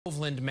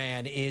Groveland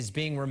man is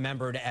being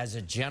remembered as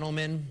a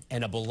gentleman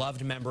and a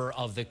beloved member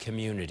of the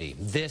community.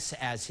 This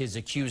as his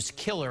accused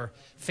killer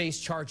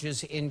faced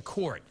charges in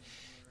court.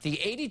 The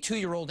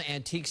 82-year-old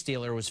antiques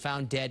dealer was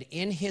found dead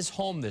in his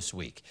home this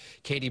week.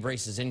 Katie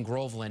Brace is in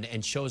Groveland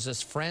and shows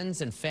us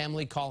friends and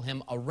family call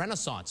him a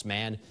Renaissance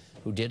man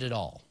who did it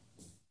all.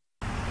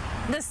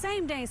 The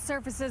same day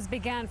services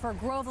began for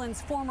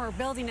Groveland's former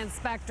building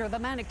inspector, the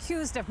man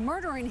accused of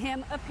murdering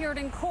him appeared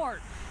in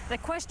court. The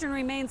question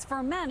remains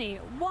for many,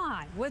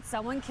 why would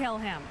someone kill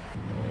him?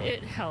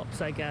 It helps,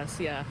 I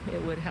guess. Yeah,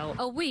 it would help.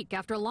 A week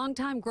after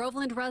longtime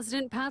Groveland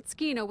resident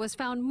Patsy Schena was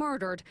found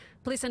murdered,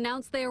 police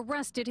announced they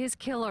arrested his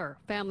killer.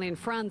 Family and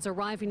friends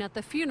arriving at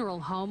the funeral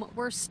home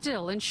were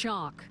still in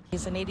shock.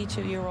 He's an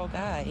 82-year-old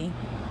guy,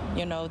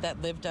 you know, that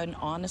lived an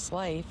honest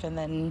life, and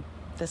then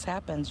this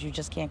happens. You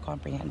just can't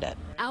comprehend it.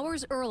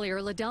 Hours earlier,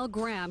 Leedell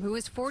Graham, who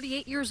is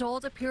 48 years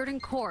old, appeared in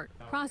court.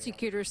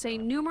 Prosecutors say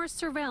numerous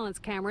surveillance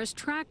cameras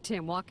tracked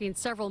him walking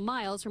several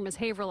miles from his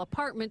Haverhill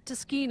apartment to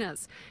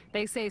Schena's.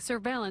 They say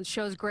surveillance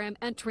shows Graham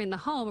entering the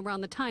home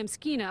around the time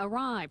Schena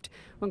arrived.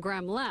 When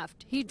Graham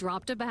left, he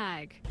dropped a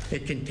bag.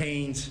 It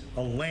contains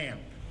a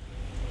lamp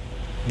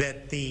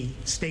that the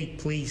state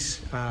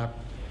police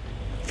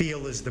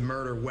feel is the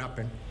murder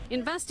weapon.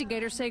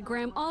 Investigators say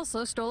Graham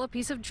also stole a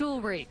piece of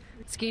jewelry.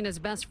 Schena's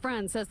best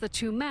friend says the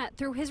two met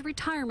through his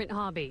retirement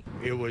hobby.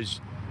 It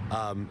was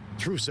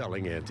through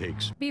selling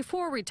antiques.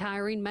 Before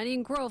retiring, many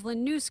in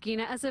Groveland knew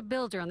Schena as a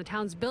builder and the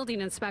town's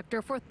building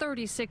inspector for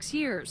 36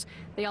 years.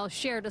 They all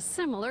shared a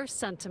similar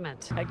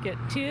sentiment. I get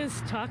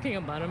tears talking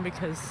about him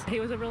because he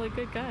was a really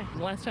good guy.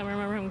 Last time I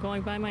remember him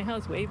going by my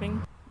house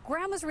waving.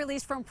 Graham was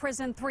released from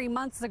prison 3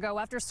 months ago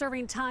after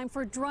serving time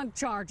for drug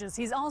charges.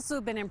 He's also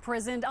been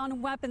imprisoned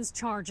on weapons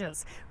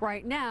charges.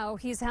 Right now,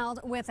 he's held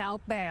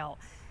without bail.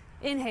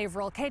 In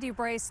Haverhill, Katie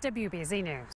Brace, WBZ News.